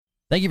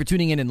Thank you for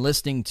tuning in and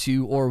listening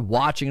to or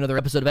watching another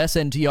episode of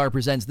SNTR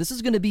Presents. This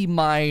is going to be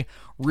my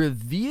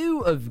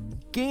review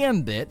of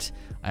Gambit.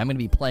 I'm going to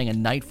be playing a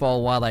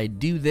Nightfall while I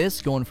do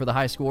this, going for the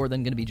high score,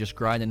 then going to be just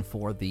grinding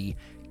for the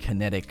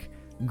kinetic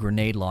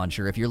grenade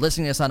launcher. If you're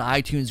listening to this on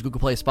iTunes,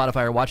 Google Play,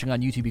 Spotify, or watching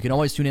on YouTube, you can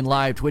always tune in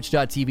live,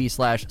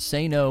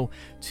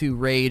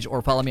 twitch.tv/SayNoToRage,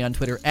 or follow me on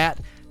Twitter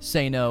at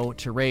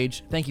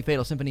SayNoToRage. Thank you,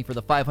 Fatal Symphony, for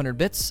the 500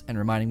 bits and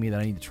reminding me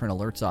that I need to turn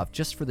alerts off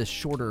just for this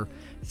shorter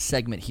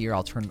segment here.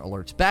 I'll turn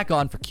alerts back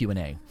on for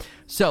Q&A.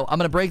 So I'm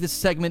going to break this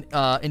segment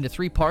into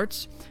three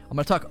parts. I'm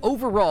going to talk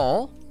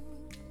overall.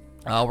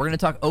 We're going to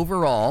talk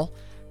overall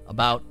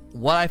about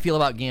what I feel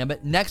about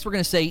Gambit. Next, we're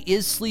going to say,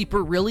 is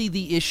Sleeper really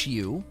the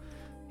issue?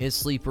 Is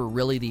Sleeper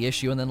really the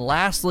issue? And then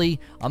lastly,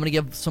 I'm going to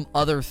give some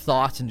other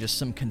thoughts and just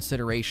some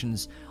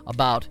considerations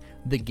about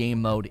the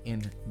game mode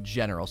in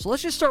general. So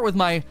let's just start with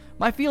my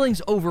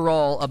feelings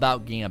overall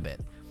about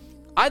Gambit.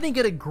 I think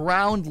at a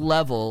ground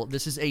level,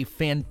 this is a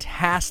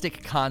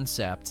fantastic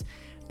concept.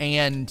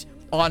 And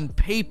on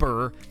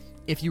paper,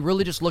 if you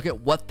really just look at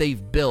what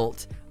they've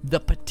built, the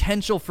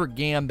potential for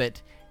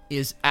Gambit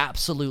is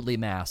absolutely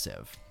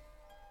massive.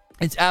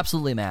 It's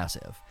absolutely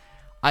massive.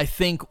 I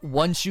think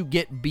once you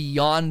get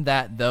beyond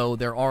that, though,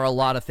 there are a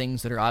lot of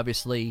things that are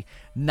obviously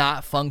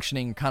not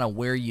functioning kind of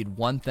where you'd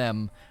want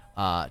them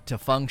to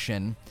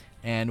function,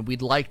 and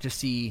we'd like to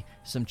see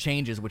some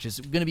changes, which is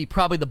going to be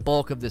probably the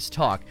bulk of this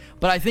talk.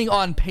 But I think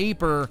on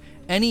paper,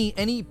 any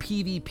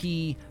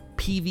PvP,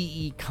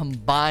 PvE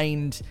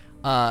combined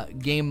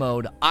game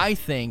mode, I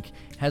think,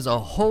 has a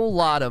whole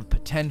lot of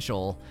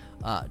potential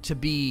to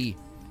be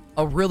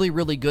a really,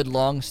 really good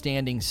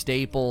long-standing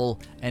staple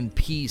and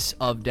piece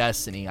of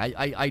Destiny.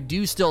 I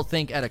do still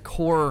think at a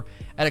core,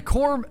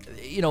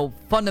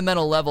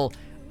 fundamental level,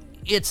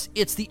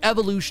 it's the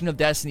evolution of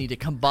Destiny to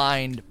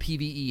combine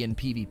PvE and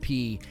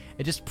PvP.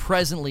 It just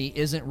presently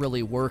isn't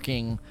really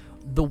working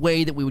the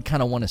way that we would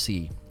kind of want to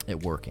see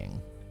it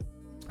working.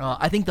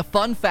 I think the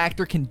fun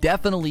factor can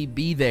definitely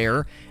be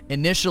there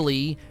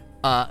initially.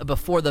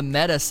 Before the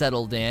meta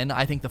settled in,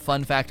 I think the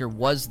fun factor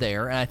was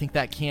there, and I think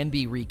that can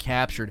be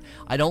recaptured.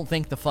 I don't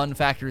think the fun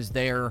factor is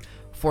there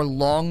for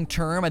long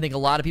term. I think a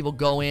lot of people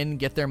go in,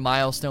 get their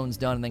milestones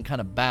done, and then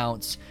kind of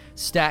bounce.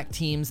 Stack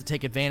teams that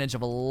take advantage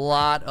of a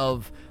lot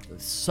of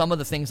some of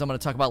the things I'm going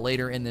to talk about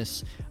later in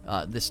this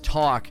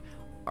talk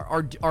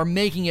are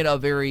making it a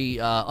very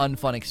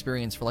unfun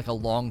experience for like a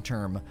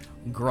long-term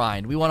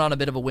grind. We went on a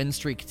bit of a win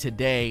streak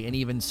today, and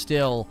even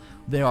still,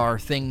 there are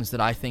things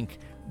that I think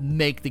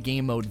make the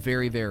game mode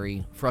very,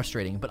 very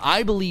frustrating. But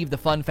I believe the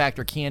fun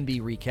factor can be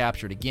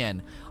recaptured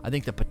again. I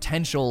think the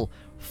potential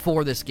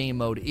for this game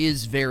mode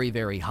is very,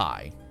 very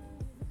high.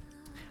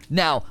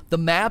 Now, the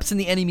maps and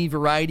the enemy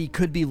variety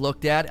could be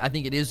looked at. I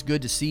think it is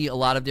good to see a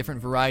lot of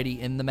different variety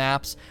in the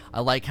maps.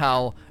 I like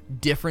how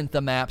different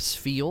the maps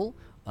feel.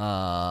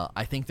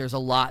 I think there's a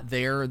lot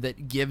there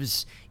that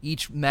gives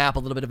each map a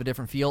little bit of a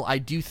different feel. I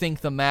do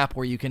think the map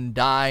where you can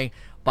die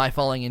by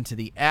falling into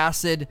the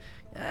acid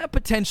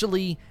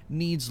potentially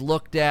needs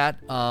looked at.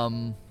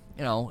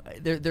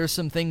 There's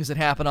some things that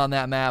happen on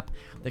that map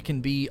that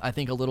can be, I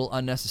think, a little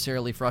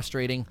unnecessarily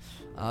frustrating.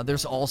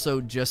 There's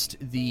also just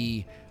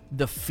the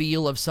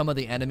feel of some of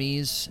the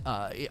enemies.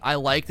 I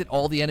like that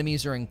all the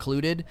enemies are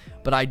included,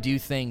 but I do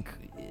think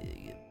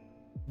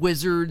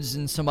wizards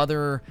and some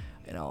other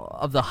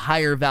of the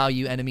higher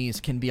value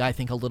enemies can be, I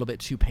think, a little bit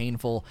too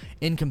painful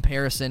in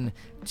comparison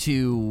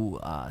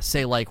to,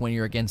 say, like when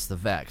you're against the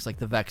Vex. Like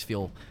the Vex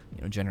feel,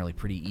 generally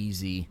pretty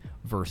easy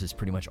versus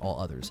pretty much all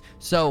others.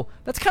 So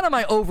that's kind of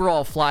my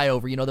overall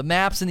flyover. The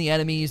maps and the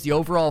enemies, the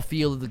overall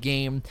feel of the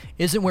game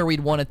isn't where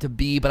we'd want it to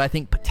be, but I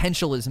think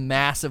potential is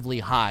massively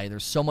high.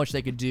 There's so much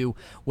they could do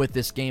with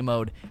this game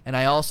mode, and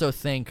I also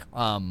think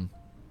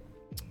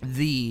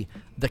the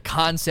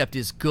concept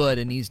is good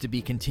and needs to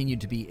be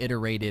continued to be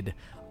iterated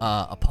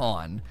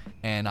upon,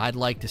 and I'd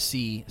like to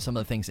see some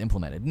of the things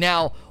implemented.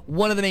 Now,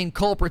 one of the main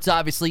culprits,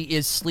 obviously,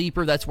 is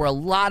Sleeper. That's where a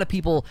lot of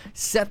people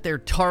set their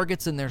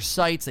targets and their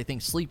sights. They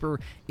think Sleeper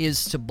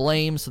is to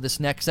blame, so this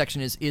next section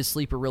is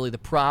Sleeper really the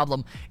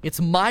problem? It's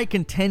my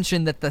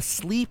contention that the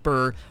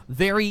Sleeper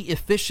very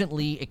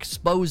efficiently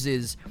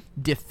exposes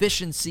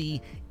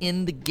deficiency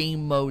in the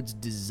game mode's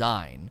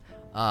design.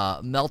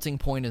 Melting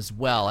Point as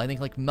well. I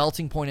think like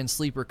Melting Point and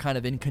Sleeper kind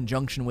of in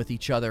conjunction with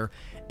each other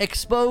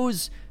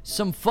expose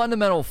some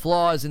fundamental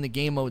flaws in the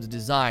game mode's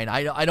design.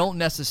 I don't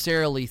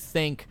necessarily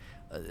think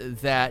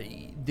that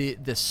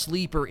the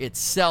Sleeper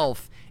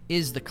itself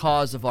is the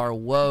cause of our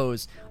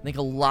woes. I think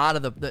a lot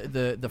of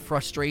the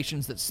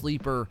frustrations that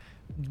Sleeper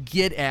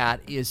get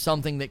at is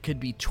something that could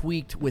be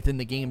tweaked within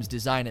the game's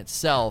design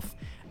itself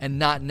and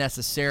not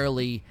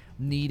necessarily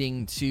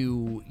needing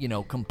to,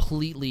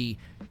 completely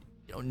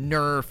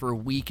nerf or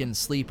weaken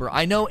Sleeper.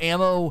 I know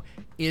ammo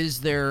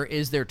is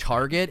their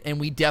target, and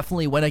we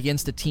definitely went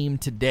against a team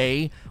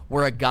today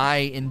where a guy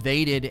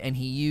invaded and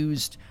he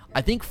used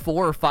I think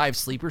 4 or 5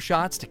 sleeper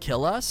shots to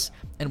kill us,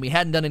 and we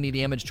hadn't done any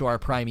damage to our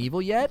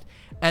Primeval yet,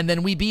 and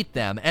then we beat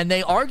them, and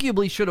they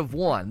arguably should have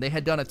won. They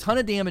had done a ton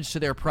of damage to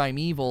their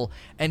Primeval,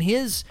 and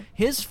his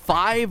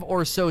 5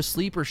 or so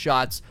sleeper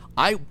shots,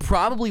 I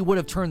probably would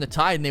have turned the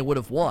tide and they would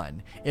have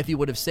won if he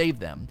would have saved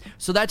them.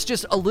 So that's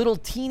just a little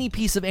teeny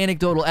piece of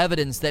anecdotal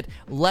evidence that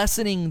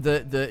lessening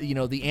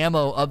the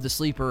ammo of the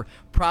sleeper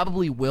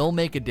probably will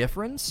make a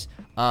difference,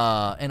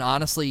 and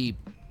honestly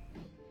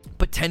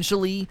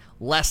potentially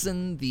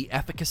lessen the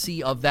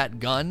efficacy of that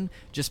gun,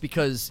 just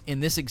because in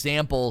this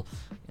example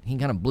he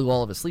kind of blew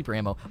all of his sleeper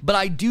ammo. But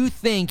I do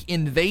think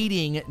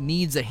invading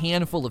needs a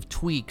handful of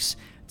tweaks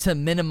to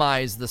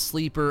minimize the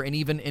sleeper, and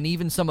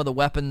even some of the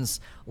weapons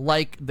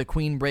like the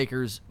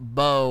Queenbreaker's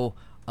bow.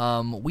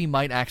 We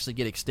might actually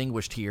get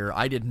extinguished here.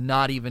 I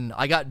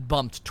got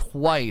bumped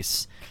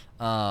twice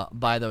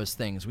by those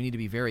things. We need to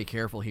be very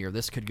careful here.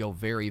 This could go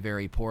very,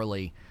 very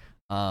poorly.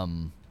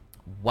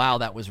 Wow,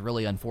 that was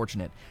really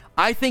unfortunate.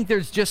 I think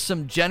there's just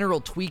some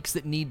general tweaks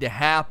that need to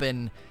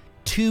happen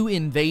to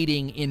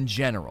invading in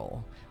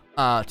general,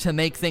 to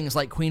make things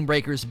like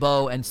Queenbreaker's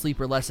bow and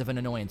sleeper less of an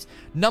annoyance.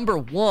 Number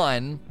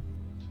one,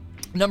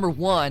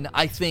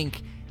 I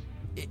think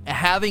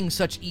having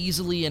such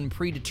easily and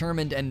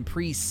predetermined and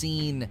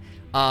pre-seen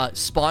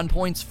spawn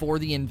points for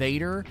the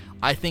invader,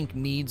 I think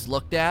needs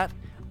looked at.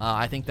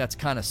 I think that's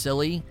kind of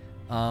silly,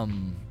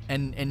 and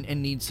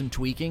needs some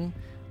tweaking.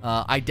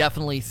 I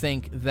definitely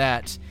think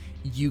that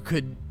you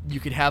could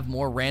have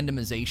more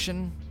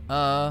randomization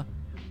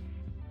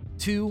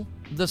to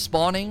the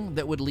spawning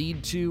that would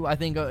lead to, I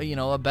think,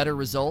 a better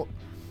result.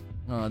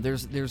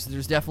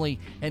 There's definitely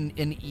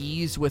an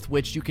ease with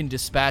which you can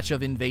dispatch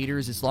of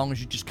invaders as long as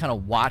you just kind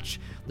of watch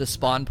the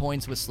spawn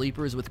points with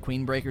sleepers, with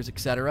Queenbreakers,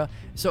 etc.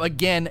 So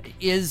again,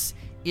 is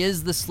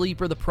the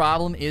sleeper the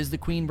problem? Is the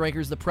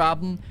Queenbreakers the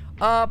problem?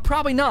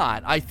 Probably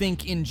not. I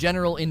think in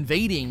general,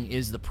 invading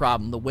is the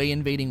problem. The way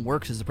invading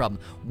works is the problem.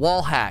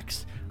 Wall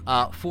hacks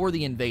for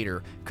the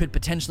invader could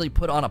potentially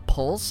put on a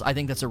pulse. I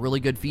think that's a really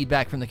good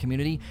feedback from the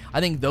community.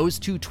 I think those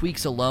 2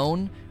 tweaks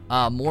alone,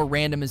 more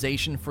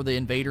randomization for the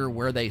invader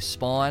where they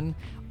spawn,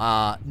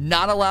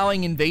 not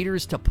allowing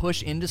invaders to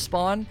push into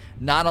spawn,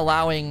 not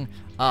allowing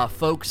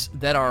folks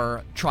that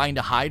are trying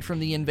to hide from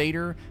the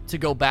invader to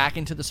go back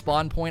into the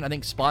spawn point. I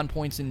think spawn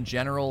points in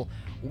general,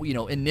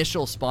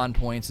 initial spawn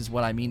points is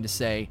what I mean to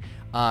say,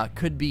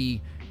 could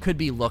be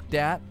looked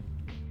at.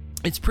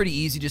 It's pretty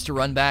easy just to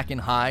run back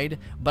and hide,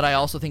 but I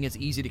also think it's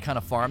easy to kind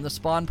of farm the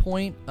spawn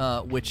point,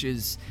 which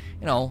is,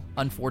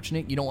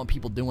 unfortunate. You don't want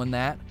people doing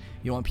that.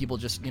 You don't want people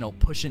just,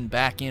 pushing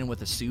back in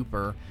with a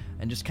super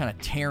and just kind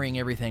of tearing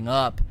everything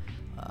up.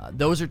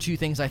 Those are 2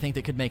 things I think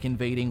that could make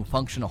invading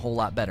function a whole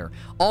lot better.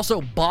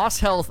 Also, boss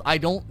health I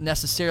don't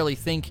necessarily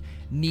think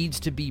needs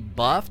to be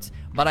buffed,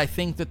 but I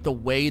think that the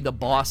way the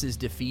boss is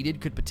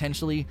defeated could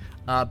potentially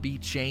be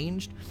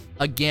changed.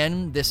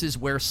 Again, this is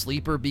where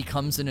Sleeper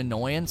becomes an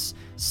annoyance.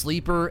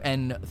 Sleeper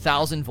and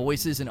Thousand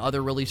Voices and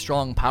other really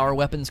strong power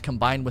weapons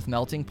combined with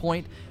Melting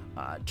Point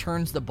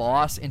turns the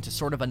boss into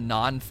sort of a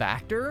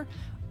non-factor.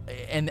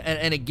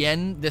 And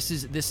again, this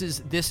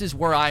is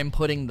where I'm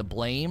putting the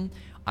blame.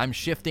 I'm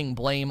shifting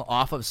blame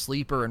off of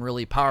Sleeper and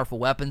really powerful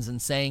weapons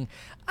and saying,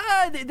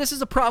 this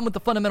is a problem with the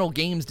fundamental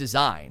game's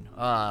design.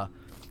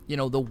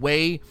 The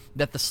way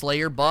that the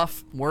Slayer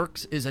buff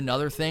works is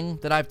another thing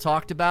that I've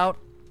talked about.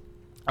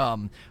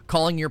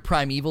 Calling your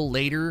Primeval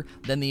later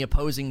than the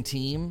opposing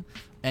team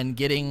and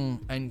getting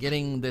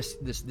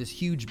this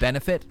huge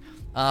benefit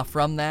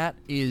from that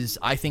is,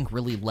 I think,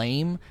 really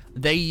lame.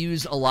 They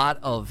use a lot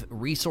of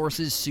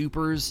resources,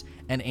 supers,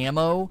 and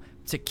ammo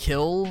to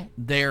kill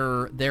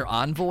their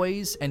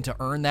envoys and to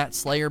earn that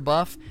Slayer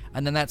buff,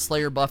 and then that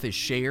Slayer buff is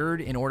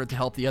shared in order to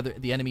help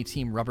the enemy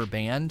team rubber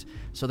band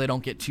so they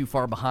don't get too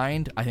far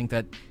behind. I think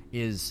that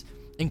is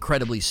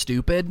incredibly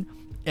stupid,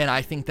 and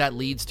I think that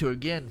leads to,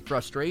 again,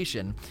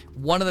 frustration.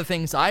 One of the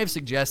things I've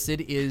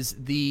suggested is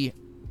the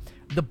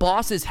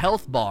boss's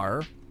health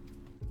bar.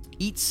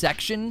 Each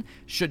section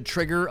should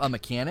trigger a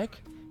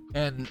mechanic,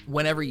 and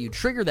whenever you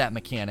trigger that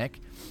mechanic,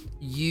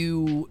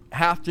 you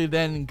have to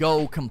then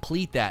go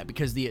complete that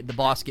because the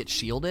boss gets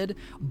shielded.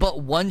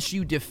 But once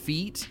you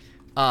defeat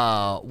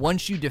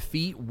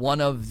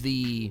one of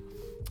the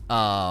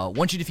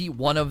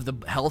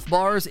health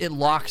bars, it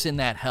locks in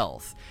that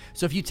health.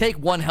 So if you take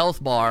one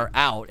health bar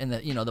out and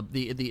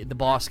the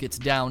boss gets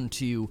down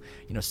to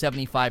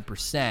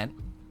 75%,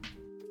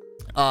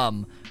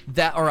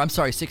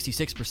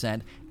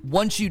 66%.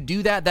 Once you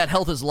do that, that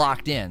health is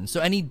locked in.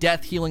 So any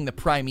death healing the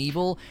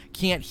Primeval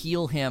can't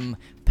heal him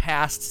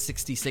past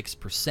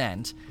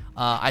 66%.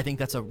 I think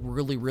that's a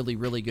really, really,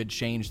 really good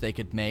change they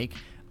could make.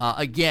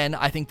 Again,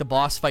 I think the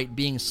boss fight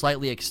being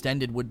slightly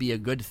extended would be a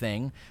good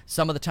thing.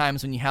 Some of the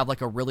times when you have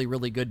like a really,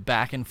 really good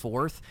back and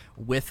forth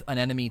with an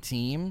enemy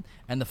team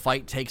and the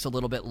fight takes a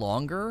little bit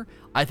longer,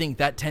 I think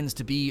that tends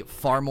to be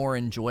far more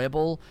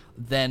enjoyable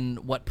than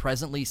what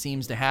presently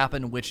seems to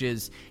happen, which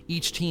is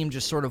each team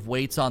just sort of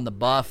waits on the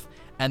buff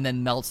and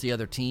then melts the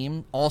other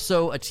team.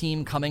 Also, a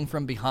team coming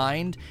from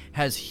behind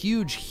has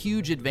huge,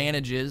 huge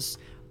advantages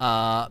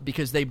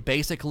because they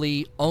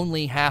basically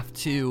only have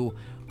to,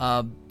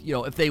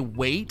 if they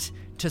wait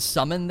to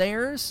summon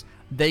theirs,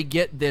 they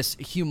get this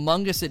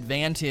humongous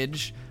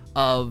advantage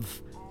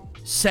of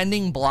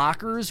sending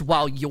blockers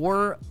while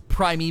your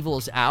Primeval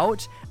is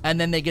out, and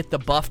then they get the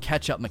buff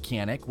catch-up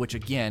mechanic, which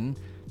again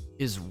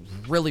is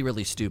really,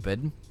 really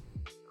stupid.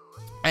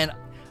 And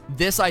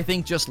this, I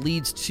think, just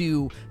leads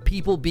to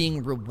people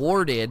being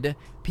rewarded.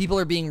 People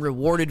are being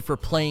rewarded for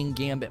playing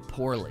Gambit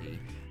poorly.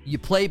 You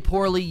play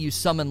poorly, you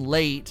summon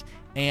late,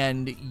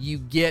 and you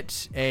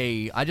get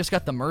I just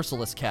got the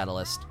Merciless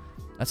Catalyst.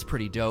 That's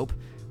pretty dope.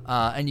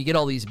 And you get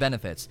all these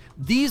benefits.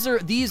 This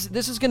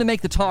is going to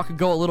make the talk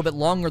go a little bit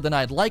longer than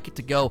I'd like it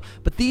to go,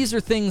 but these are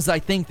things I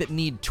think that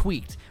need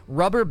tweaked.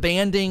 Rubber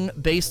banding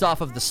based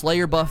off of the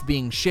Slayer buff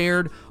being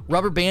shared.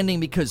 Rubber banding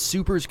because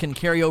supers can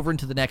carry over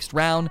into the next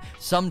round.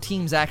 Some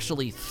teams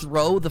actually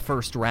throw the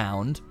first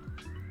round.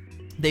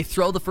 They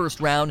throw the first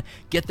round,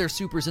 get their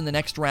supers in the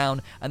next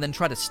round, and then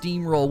try to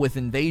steamroll with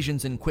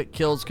invasions and quick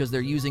kills because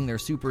they're using their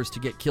supers to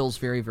get kills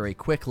very, very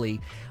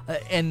quickly.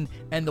 And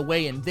the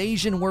way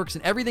invasion works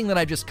and everything that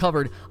I just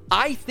covered,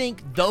 I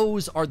think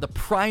those are the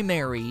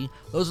primary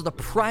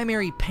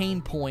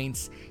pain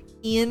points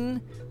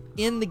in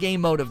the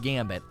game mode of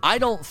Gambit. I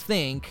don't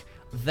think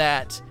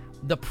that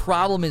the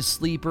problem is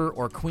Sleeper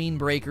or Queen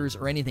Breakers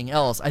or anything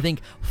else. I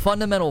think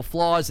fundamental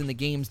flaws in the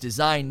game's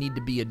design need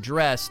to be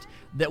addressed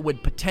that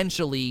would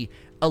potentially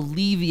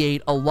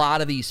alleviate a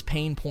lot of these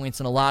pain points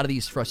and a lot of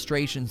these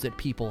frustrations that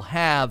people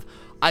have.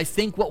 I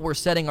think what we're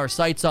setting our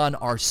sights on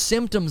are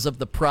symptoms of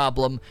the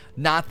problem,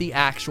 not the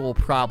actual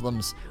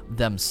problems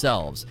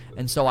themselves.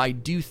 And so I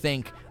do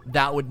think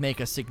that would make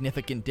a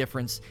significant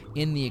difference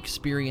in the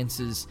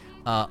experiences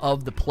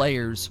of the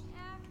players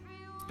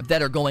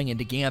that are going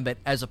into Gambit,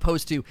 as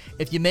opposed to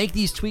if you make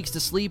these tweaks to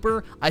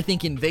Sleeper, I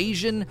think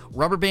invasion,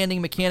 rubber banding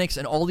mechanics,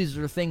 and all these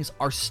other things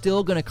are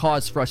still going to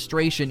cause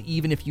frustration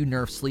even if you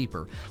nerf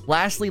Sleeper.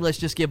 Lastly, let's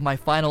just give my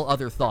final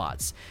other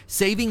thoughts.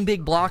 Saving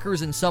big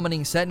blockers and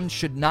summoning Sentence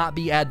should not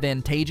be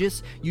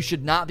advantageous. You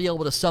should not be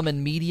able to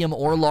summon medium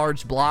or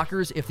large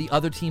blockers if the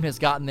other team has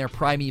gotten their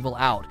Primeval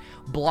out.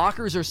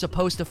 Blockers are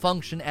supposed to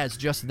function as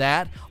just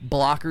that,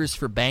 blockers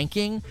for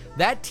banking.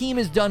 That team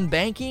has done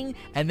banking,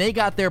 and they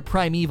got their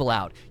Primeval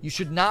out. You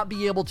should not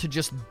be able to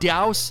just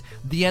douse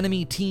the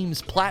enemy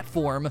team's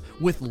platform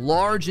with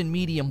large and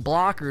medium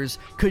blockers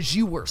because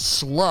you were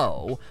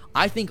slow.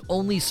 I think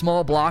only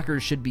small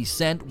blockers should be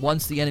sent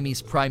once the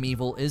enemy's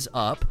Primeval is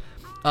up.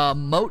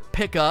 Moat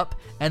pickup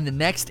and the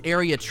next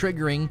area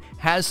triggering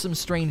has some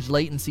strange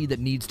latency that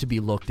needs to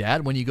be looked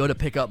at. When you go to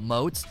pick up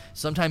moats,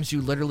 sometimes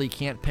you literally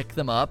can't pick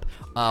them up.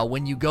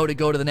 When you go to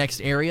the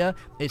next area,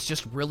 it's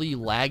just really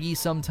laggy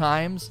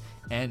sometimes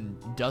and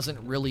doesn't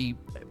really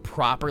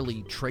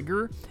properly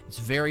trigger. It's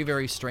very,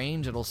 very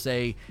strange. It'll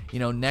say,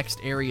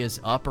 next area's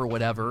up or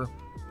whatever.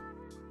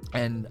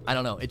 And I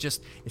don't know, it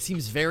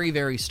seems very,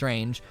 very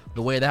strange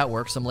the way that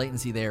works, some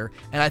latency there.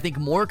 And I think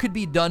more could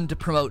be done to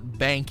promote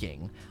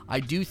banking.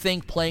 I do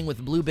think playing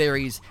with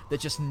blueberries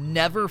that just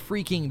never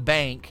freaking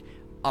bank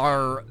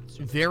are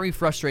very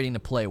frustrating to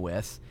play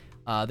with.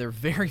 They're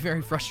very,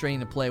 very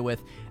frustrating to play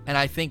with, and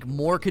I think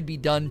more could be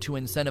done to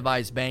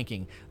incentivize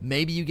banking.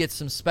 Maybe you get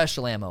some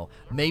special ammo.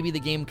 Maybe the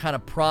game kind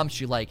of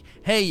prompts you like,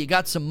 hey, you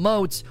got some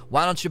moats,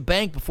 why don't you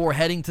bank before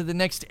heading to the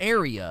next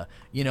area?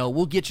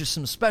 We'll get you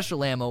some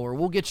special ammo, or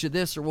we'll get you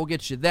this, or we'll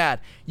get you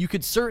that. You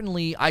could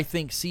certainly, I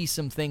think, see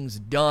some things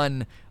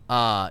done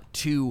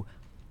to,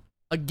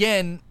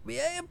 again,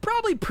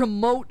 probably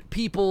promote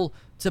people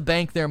to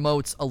bank their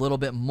moats a little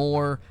bit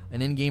more,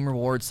 an in-game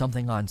reward,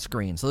 something on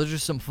screen. So those are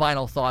just some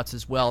final thoughts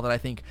as well that I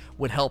think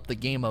would help the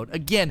game mode.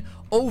 Again,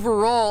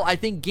 overall, I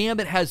think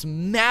Gambit has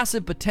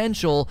massive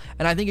potential,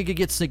 and I think it could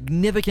get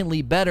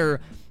significantly better.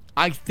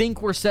 I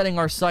think we're setting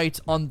our sights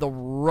on the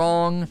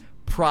wrong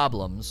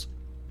problems.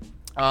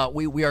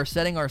 We are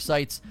setting our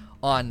sights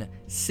on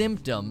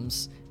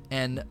symptoms,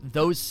 and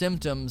those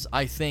symptoms,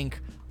 I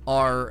think,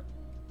 are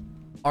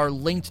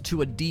linked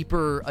to a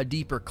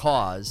deeper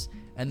cause.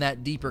 And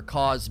that deeper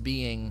cause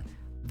being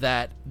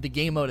that the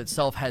game mode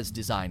itself has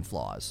design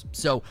flaws.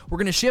 So we're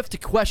going to shift to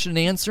question and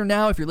answer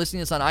now. If you're listening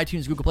to this on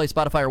iTunes, Google Play,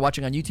 Spotify, or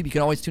watching on YouTube, you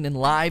can always tune in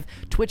live,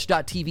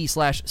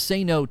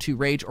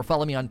 twitch.tv/SayNoToRage, or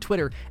follow me on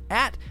Twitter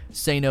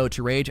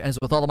 @SayNoToRage. And as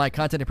with all of my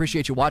content, I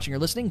appreciate you watching or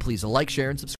listening. Please like, share, and subscribe.